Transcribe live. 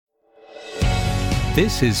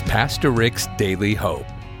This is Pastor Rick's Daily Hope,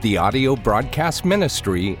 the audio broadcast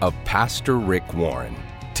ministry of Pastor Rick Warren.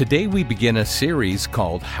 Today we begin a series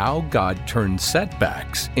called How God Turns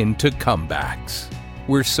Setbacks into Comebacks.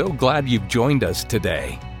 We're so glad you've joined us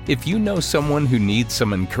today. If you know someone who needs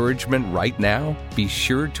some encouragement right now, be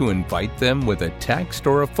sure to invite them with a text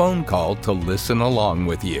or a phone call to listen along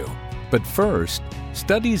with you. But first,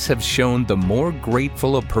 studies have shown the more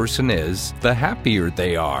grateful a person is, the happier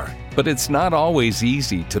they are. But it's not always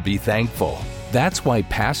easy to be thankful. That's why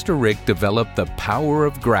Pastor Rick developed the Power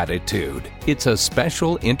of Gratitude. It's a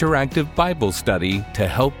special interactive Bible study to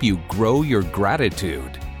help you grow your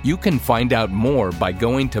gratitude. You can find out more by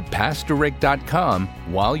going to PastorRick.com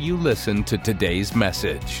while you listen to today's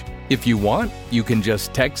message. If you want, you can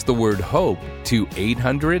just text the word HOPE to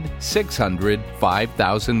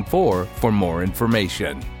 800-600-5004 for more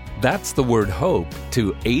information. That's the word HOPE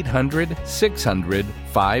to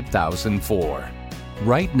 800-600-5004.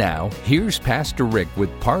 Right now, here's Pastor Rick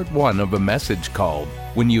with part one of a message called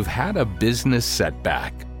When You've Had a Business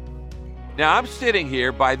Setback. Now, I'm sitting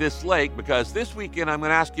here by this lake because this weekend I'm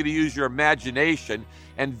going to ask you to use your imagination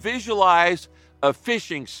and visualize a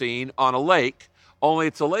fishing scene on a lake, only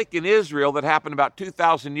it's a lake in Israel that happened about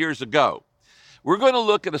 2,000 years ago. We're going to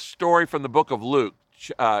look at a story from the book of Luke,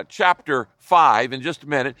 chapter 5 in just a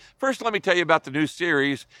minute. First, let me tell you about the new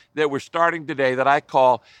series that we're starting today that I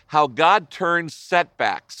call How God Turns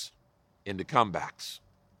Setbacks into Comebacks.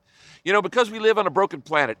 You know, because we live on a broken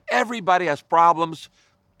planet, everybody has problems,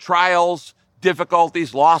 trials,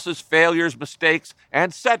 difficulties, losses, failures, mistakes,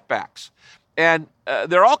 and setbacks. And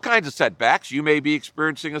there are all kinds of setbacks. You may be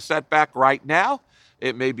experiencing a setback right now.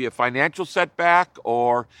 It may be a financial setback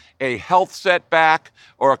or a health setback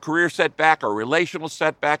or a career setback or a relational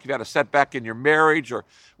setback. You've had a setback in your marriage or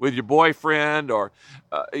with your boyfriend, or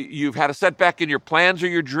you've had a setback in your plans or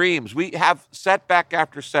your dreams. We have setback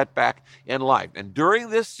after setback in life. And during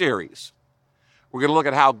this series, we're going to look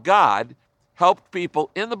at how God helped people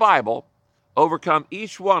in the Bible overcome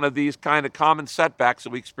each one of these kind of common setbacks that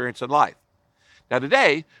we experience in life. Now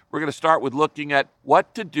today, we're going to start with looking at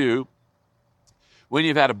what to do when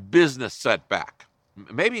you've had a business setback,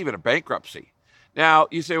 maybe even a bankruptcy. Now,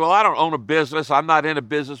 you say, well, I don't own a business. I'm not in a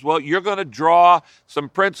business. Well, you're going to draw some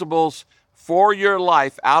principles for your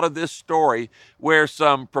life out of this story where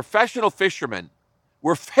some professional fishermen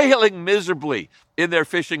were failing miserably in their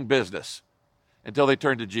fishing business until they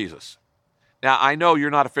turned to Jesus. Now, I know you're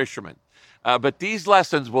not a fisherman, but these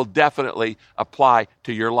lessons will definitely apply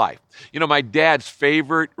to your life. You know, my dad's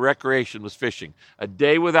favorite recreation was fishing. A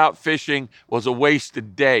day without fishing was a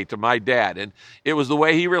wasted day to my dad, and it was the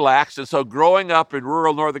way he relaxed. And so growing up in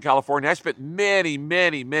rural Northern California, I spent many,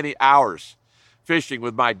 many, many hours fishing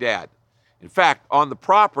with my dad. In fact, on the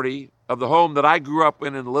property of the home that I grew up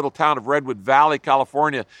in the little town of Redwood Valley,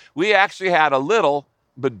 California, we actually had a little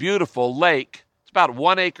but beautiful lake. About a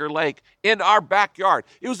 1 acre lake in our backyard.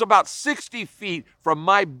 It was about 60 feet from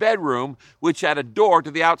my bedroom, which had a door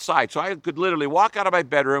to the outside. So I could literally walk out of my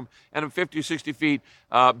bedroom and in 50 or 60 feet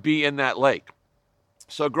be in that lake.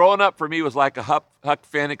 So growing up for me was like a Huck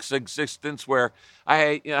Finn's existence, where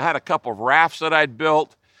I had a couple of rafts that I'd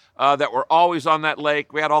built that were always on that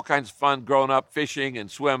lake. We had all kinds of fun growing up, fishing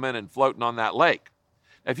and swimming and floating on that lake.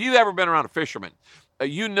 If you've ever been around a fisherman,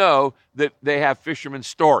 you know that they have fisherman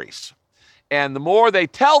stories. And the more they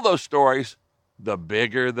tell those stories, the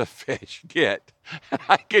bigger the fish get.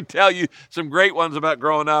 I could tell you some great ones about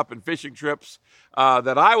growing up and fishing trips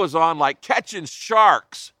that I was on, like catching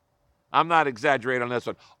sharks. I'm not exaggerating on this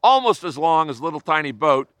one. Almost as long as a little tiny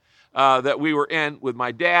boat that we were in with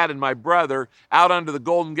my dad and my brother out under the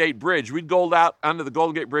Golden Gate Bridge. We'd go out under the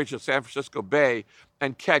Golden Gate Bridge of San Francisco Bay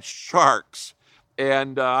and catch sharks.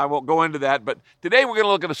 And I won't go into that, but today we're going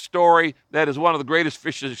to look at a story that is one of the greatest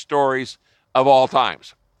fishing stories of all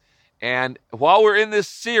times. And while we're in this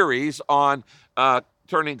series on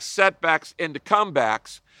turning setbacks into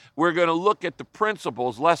comebacks, we're going to look at the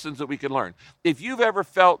principles, lessons that we can learn. If you've ever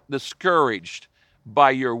felt discouraged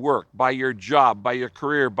by your work, by your job, by your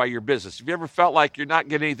career, by your business, if you ever felt like you're not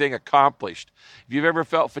getting anything accomplished, if you've ever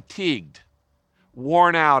felt fatigued,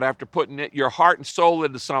 worn out after putting your heart and soul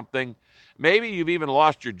into something, maybe you've even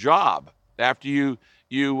lost your job after you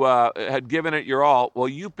had given it your all, well,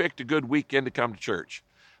 you picked a good weekend to come to church,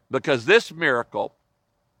 because this miracle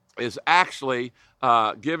is actually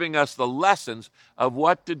giving us the lessons of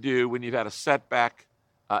what to do when you've had a setback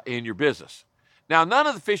in your business. Now, none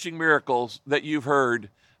of the fishing miracles that you've heard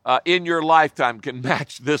in your lifetime can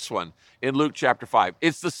match this one in Luke chapter 5.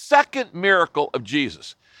 It's the second miracle of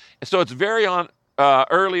Jesus. And so it's very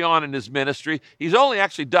early on in his ministry. He's only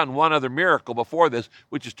actually done one other miracle before this,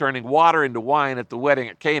 which is turning water into wine at the wedding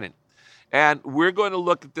at Canaan. And we're going to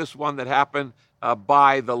look at this one that happened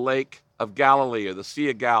by the Lake of Galilee, or the Sea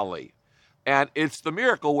of Galilee. And it's the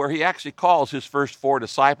miracle where he actually calls his first 4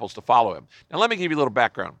 disciples to follow him. Now, let me give you a little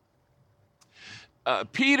background.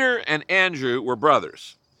 Peter and Andrew were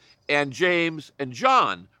brothers, and James and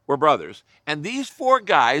John were brothers. And these 4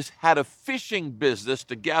 guys had a fishing business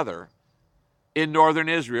together in northern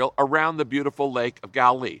Israel around the beautiful Lake of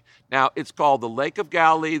Galilee. Now, it's called the Lake of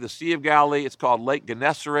Galilee, the Sea of Galilee. It's called Lake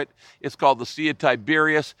Gennesaret. It's called the Sea of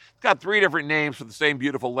Tiberias. It's got 3 different names for the same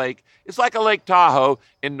beautiful lake. It's like a Lake Tahoe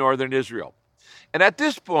in northern Israel. And at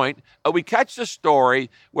this point, we catch the story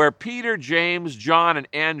where Peter, James, John, and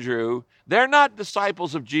Andrew, they're not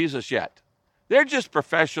disciples of Jesus yet. They're just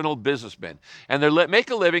professional businessmen. And they make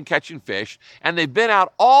a living catching fish. And they've been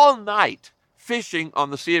out all night fishing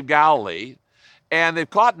on the Sea of Galilee. And they've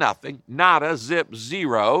caught nothing, nada, zip,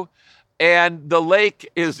 zero. And the lake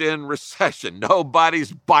is in recession.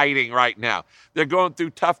 Nobody's biting right now. They're going through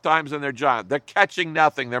tough times in their job. They're catching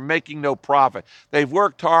nothing. They're making no profit. They've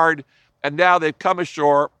worked hard, and now they've come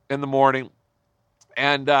ashore in the morning.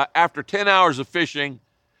 And after 10 hours of fishing,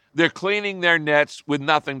 they're cleaning their nets with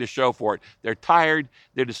nothing to show for it. They're tired,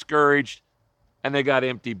 they're discouraged, and they got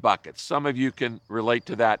empty buckets. Some of you can relate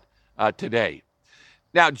to that today.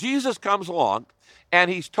 Now, Jesus comes along, and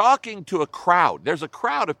he's talking to a crowd. There's a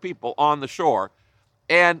crowd of people on the shore,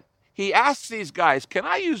 and he asks these guys, can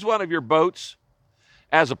I use one of your boats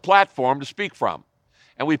as a platform to speak from?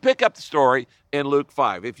 And we pick up the story in Luke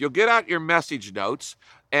 5. If you'll get out your message notes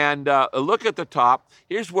and look at the top,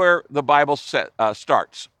 here's where the Bible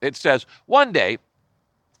starts. It says, one day,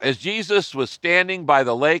 as Jesus was standing by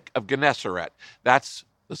the Lake of Gennesaret, that's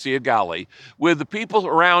the Sea of Galilee, with the people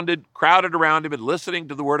crowded around him and listening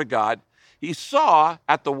to the word of God, he saw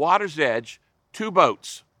at the water's edge 2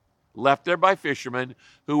 boats left there by fishermen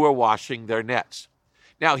who were washing their nets.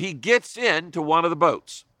 Now, he gets into one of the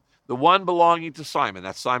boats, the one belonging to Simon,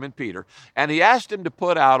 that's Simon Peter, and he asked him to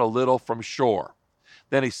put out a little from shore.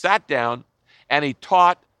 Then he sat down and he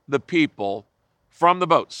taught the people from the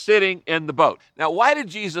boat, sitting in the boat. Now, why did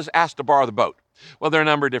Jesus ask to borrow the boat? Well, there are a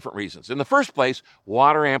number of different reasons. In the first place,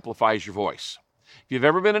 water amplifies your voice. If you've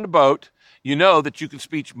ever been in a boat, you know that you can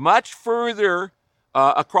speak much further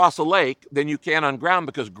across a lake than you can on ground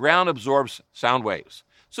because ground absorbs sound waves.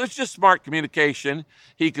 So it's just smart communication.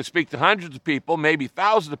 He could speak to hundreds of people, maybe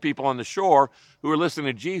thousands of people on the shore who are listening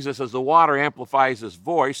to Jesus as the water amplifies his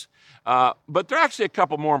voice. But there are actually a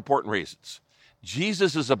couple more important reasons.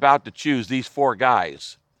 Jesus is about to choose these 4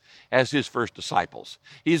 guys as his first disciples.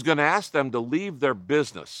 He's going to ask them to leave their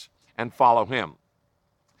business and follow him.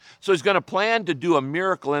 So he's going to plan to do a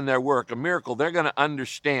miracle in their work, a miracle they're going to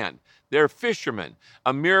understand. They're fishermen,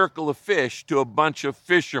 a miracle of fish to a bunch of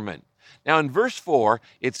fishermen. Now in verse 4,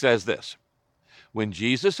 it says this, when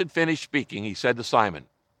Jesus had finished speaking, he said to Simon,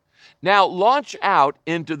 now launch out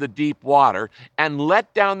into the deep water and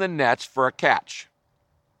let down the nets for a catch.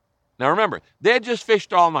 Now remember, they had just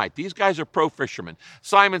fished all night. These guys are pro fishermen.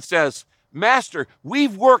 Simon says, Master,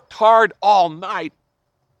 we've worked hard all night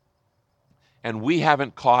and we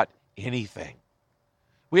haven't caught anything.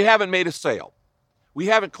 We haven't made a sale. We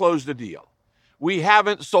haven't closed a deal. We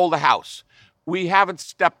haven't sold a house. We haven't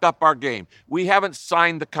stepped up our game. We haven't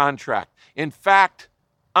signed the contract. In fact,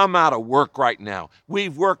 I'm out of work right now.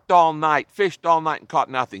 We've worked all night, fished all night, and caught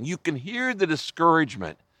nothing. You can hear the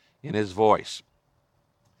discouragement in his voice.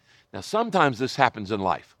 Now, sometimes this happens in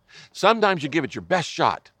life. Sometimes you give it your best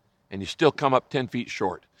shot, and you still come up 10 feet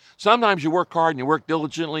short. Sometimes you work hard, and you work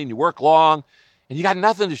diligently, and you work long, and you got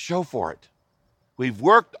nothing to show for it. We've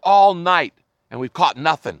worked all night, and we've caught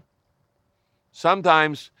nothing.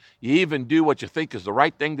 Sometimes you even do what you think is the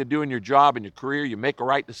right thing to do in your job and your career. You make a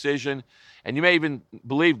right decision, and you may even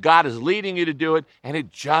believe God is leading you to do it, and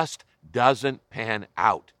it just doesn't pan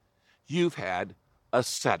out. You've had a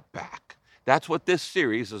setback. That's what this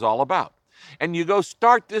series is all about. And you go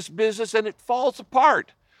start this business, and it falls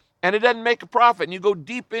apart, and it doesn't make a profit, and you go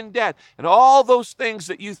deep in debt, and all those things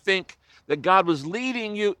that you think that God was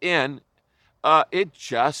leading you in, it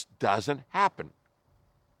just doesn't happen.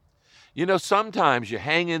 You know, sometimes you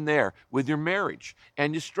hang in there with your marriage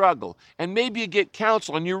and you struggle, and maybe you get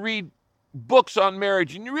counsel and you read books on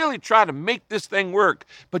marriage and you really try to make this thing work,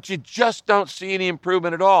 but you just don't see any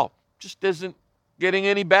improvement at all. It just isn't getting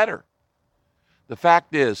any better. The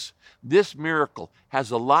fact is, this miracle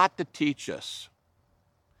has a lot to teach us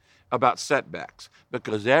about setbacks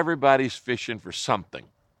because everybody's fishing for something.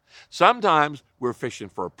 Sometimes we're fishing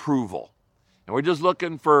for approval. And we're just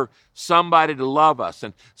looking for somebody to love us.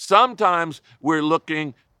 And sometimes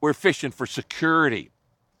we're fishing for security.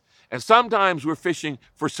 And sometimes we're fishing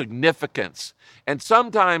for significance. And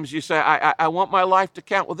sometimes you say, I want my life to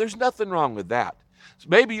count. Well, there's nothing wrong with that. So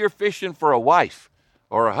maybe you're fishing for a wife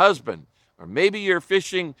or a husband, or maybe you're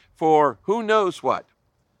fishing for who knows what.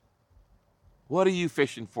 What are you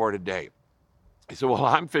fishing for today? You say, well,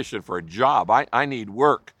 I'm fishing for a job. I need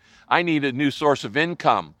work. I need a new source of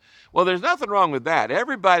income. Well, there's nothing wrong with that.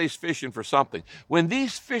 Everybody's fishing for something. When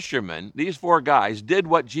these fishermen, these 4 guys, did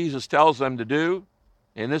what Jesus tells them to do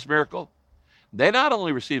in this miracle, they not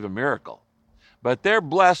only receive a miracle, but they're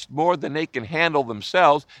blessed more than they can handle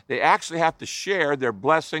themselves. They actually have to share their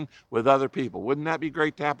blessing with other people. Wouldn't that be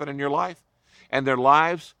great to happen in your life? And their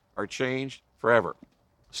lives are changed forever.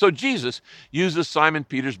 So Jesus uses Simon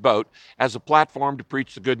Peter's boat as a platform to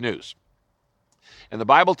preach the good news. And the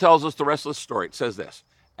Bible tells us the rest of the story. It says this: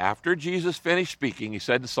 after Jesus finished speaking, he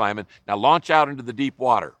said to Simon, now launch out into the deep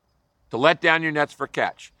water to let down your nets for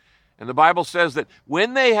catch. And the Bible says that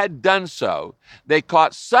when they had done so, they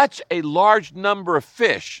caught such a large number of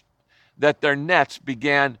fish that their nets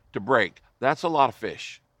began to break. That's a lot of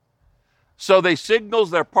fish. So they signals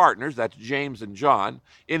their partners, that's James and John,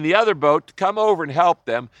 in the other boat to come over and help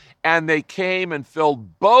them. And they came and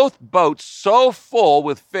filled both boats so full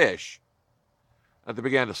with fish that they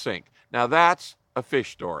began to sink. Now that's a fish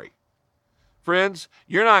story. Friends,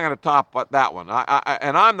 you're not going to top that one.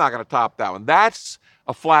 And I'm not going to top that one. That's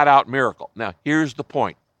a flat-out miracle. Now, here's the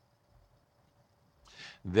point.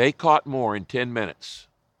 They caught more in 10 minutes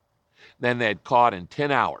than they had caught in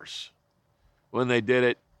 10 hours when they did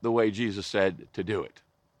it the way Jesus said to do it.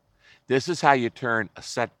 This is how you turn a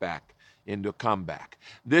setback into a comeback.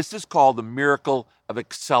 This is called the miracle of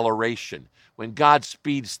acceleration, when God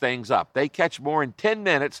speeds things up. They catch more in 10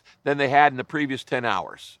 minutes than they had in the previous 10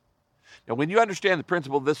 hours. Now, when you understand the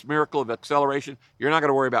principle of this miracle of acceleration, you're not going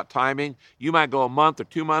to worry about timing. You might go a month or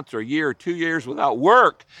 2 months or a year or 2 years without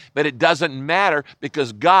work, but it doesn't matter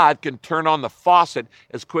because God can turn on the faucet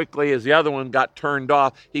as quickly as the other one got turned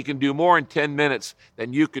off. He can do more in 10 minutes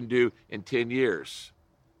than you can do in 10 years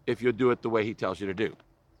if you'll do it the way he tells you to do.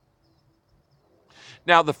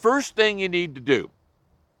 Now, the first thing you need to do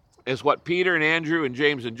is what Peter and Andrew and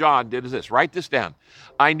James and John did is this. Write this down.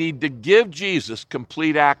 I need to give Jesus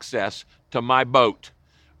complete access to my boat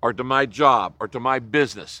or to my job or to my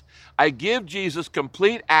business. I give Jesus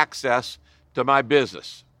complete access to my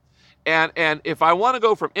business. And if I want to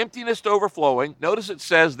go from emptiness to overflowing, notice it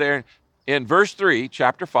says there in verse 3,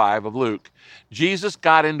 chapter 5 of Luke, Jesus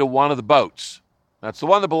got into one of the boats. That's the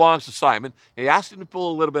one that belongs to Simon. He asked him to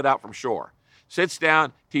pull a little bit out from shore. Sits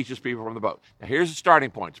down, teaches people from the boat. Now, here's the starting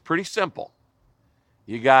point. It's pretty simple.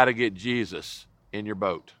 You got to get Jesus in your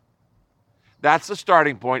boat. That's the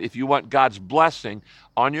starting point if you want God's blessing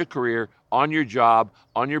on your career, on your job,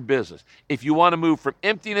 on your business. If you want to move from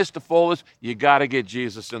emptiness to fullness, you got to get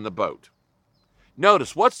Jesus in the boat.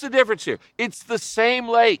 Notice, what's the difference here? It's the same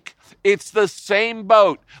lake. It's the same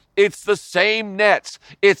boat. It's the same nets.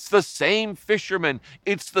 It's the same fishermen.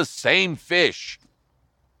 It's the same fish.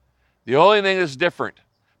 The only thing that's different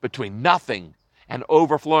between nothing and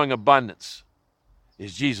overflowing abundance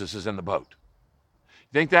is Jesus is in the boat.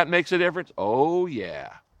 You think that makes a difference? Oh,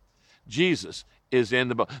 yeah. Jesus is in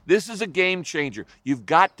the boat. This is a game changer. You've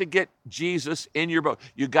got to get Jesus in your boat.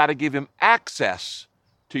 You've got to give him access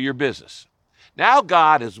to your business. Now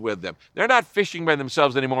God is with them. They're not fishing by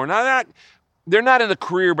themselves anymore. They're not in the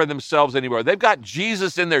career by themselves anymore. They've got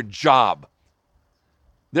Jesus in their job.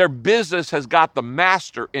 Their business has got the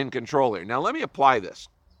master in control here. Now, let me apply this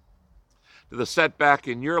to the setback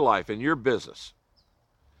in your life, in your business.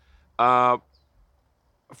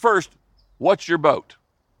 First, what's your boat?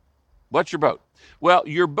 What's your boat? Well,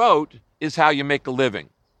 your boat is how you make a living.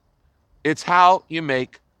 It's how you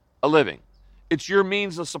make a living. It's your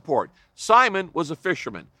means of support. Simon was a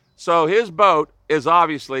fisherman, so his boat is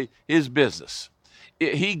obviously his business.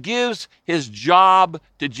 He gives his job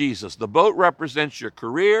to Jesus. The boat represents your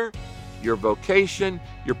career, your vocation,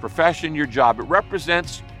 your profession, your job. It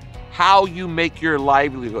represents how you make your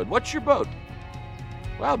livelihood. What's your boat?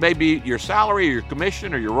 Well, maybe your salary or your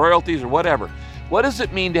commission or your royalties or whatever. What does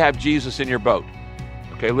it mean to have Jesus in your boat?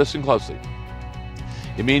 Okay, listen closely.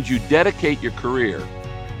 It means you dedicate your career,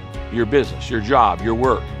 your business, your job, your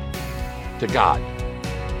work to God.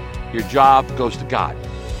 Your job goes to God.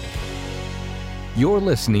 You're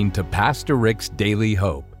listening to Pastor Rick's Daily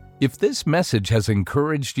Hope. If this message has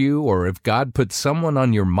encouraged you, or if God put someone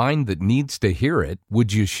on your mind that needs to hear it,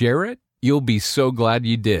 would you share it? You'll be so glad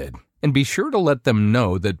you did. And be sure to let them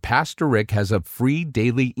know that Pastor Rick has a free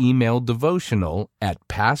daily email devotional at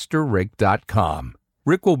pastorrick.com.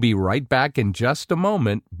 Rick will be right back in just a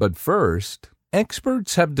moment, but first,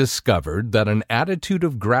 experts have discovered that an attitude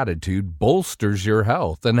of gratitude bolsters your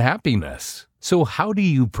health and happiness. So how do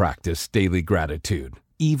you practice daily gratitude,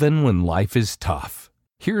 even when life is tough?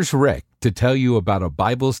 Here's Rick to tell you about a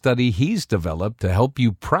Bible study he's developed to help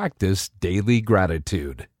you practice daily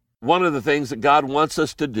gratitude. One of the things that God wants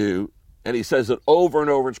us to do, and he says it over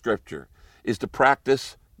and over in Scripture, is to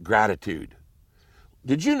practice gratitude.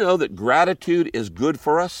 Did you know that gratitude is good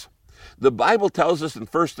for us? The Bible tells us in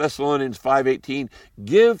 1 Thessalonians 5:18,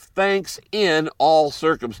 give thanks in all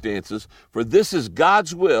circumstances, for this is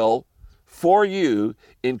God's will for you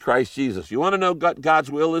in Christ Jesus. You want to know what God's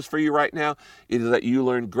will is for you right now? It is that you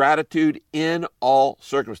learn gratitude in all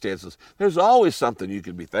circumstances. There's always something you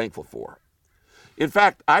can be thankful for. In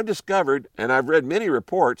fact, I've discovered, and I've read many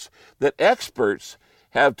reports, that experts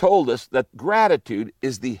have told us that gratitude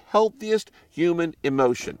is the healthiest human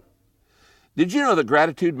emotion. Did you know that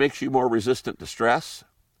gratitude makes you more resistant to stress?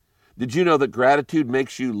 Did you know that gratitude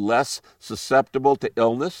makes you less susceptible to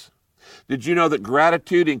illness? Did you know that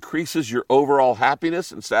gratitude increases your overall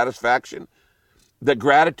happiness and satisfaction? That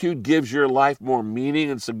gratitude gives your life more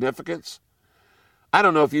meaning and significance? I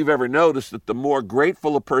don't know if you've ever noticed that the more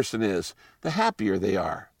grateful a person is, the happier they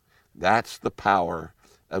are. That's the power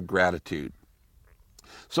of gratitude.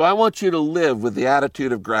 So I want you to live with the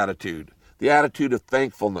attitude of gratitude, the attitude of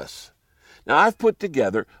thankfulness. Now, I've put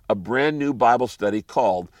together a brand new Bible study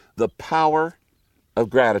called The Power of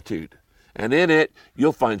Gratitude. And in it,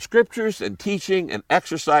 you'll find scriptures and teaching and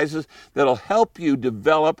exercises that'll help you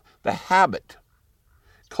develop the habit,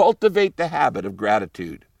 cultivate the habit of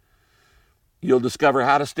gratitude. You'll discover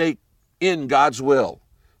how to stay in God's will,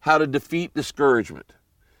 how to defeat discouragement,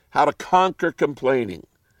 how to conquer complaining,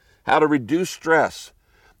 how to reduce stress,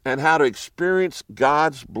 and how to experience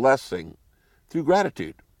God's blessing through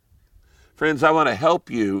gratitude. Friends, I want to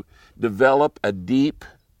help you develop a deep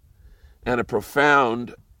and a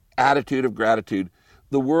profound attitude of gratitude.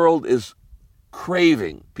 The world is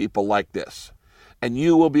craving people like this, and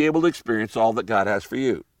you will be able to experience all that God has for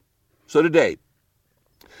you. So today,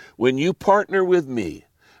 when you partner with me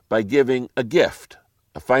by giving a gift,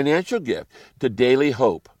 a financial gift, to Daily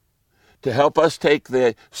Hope, to help us take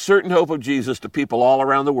the certain hope of Jesus to people all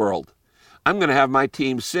around the world, I'm going to have my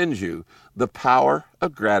team send you the Power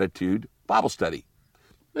of Gratitude Bible study.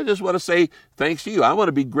 I just want to say thanks to you. I want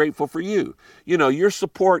to be grateful for you. You know, your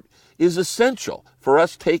support is essential for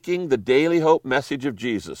us taking the Daily Hope message of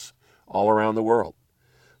Jesus all around the world.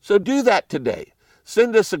 So do that today.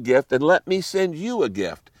 Send us a gift and let me send you a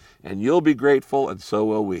gift. And you'll be grateful, and so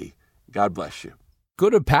will we. God bless you.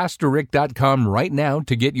 Go to PastorRick.com right now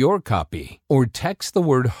to get your copy, or text the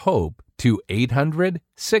word HOPE to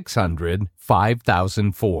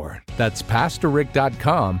 800-600-5004. That's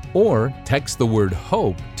PastorRick.com, or text the word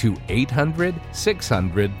HOPE to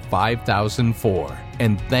 800-600-5004.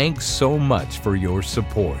 And thanks so much for your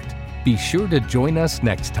support. Be sure to join us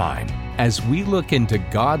next time as we look into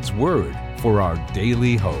God's Word for our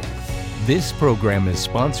daily hope. This program is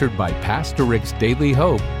sponsored by Pastor Rick's Daily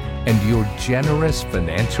Hope and your generous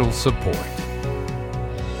financial support.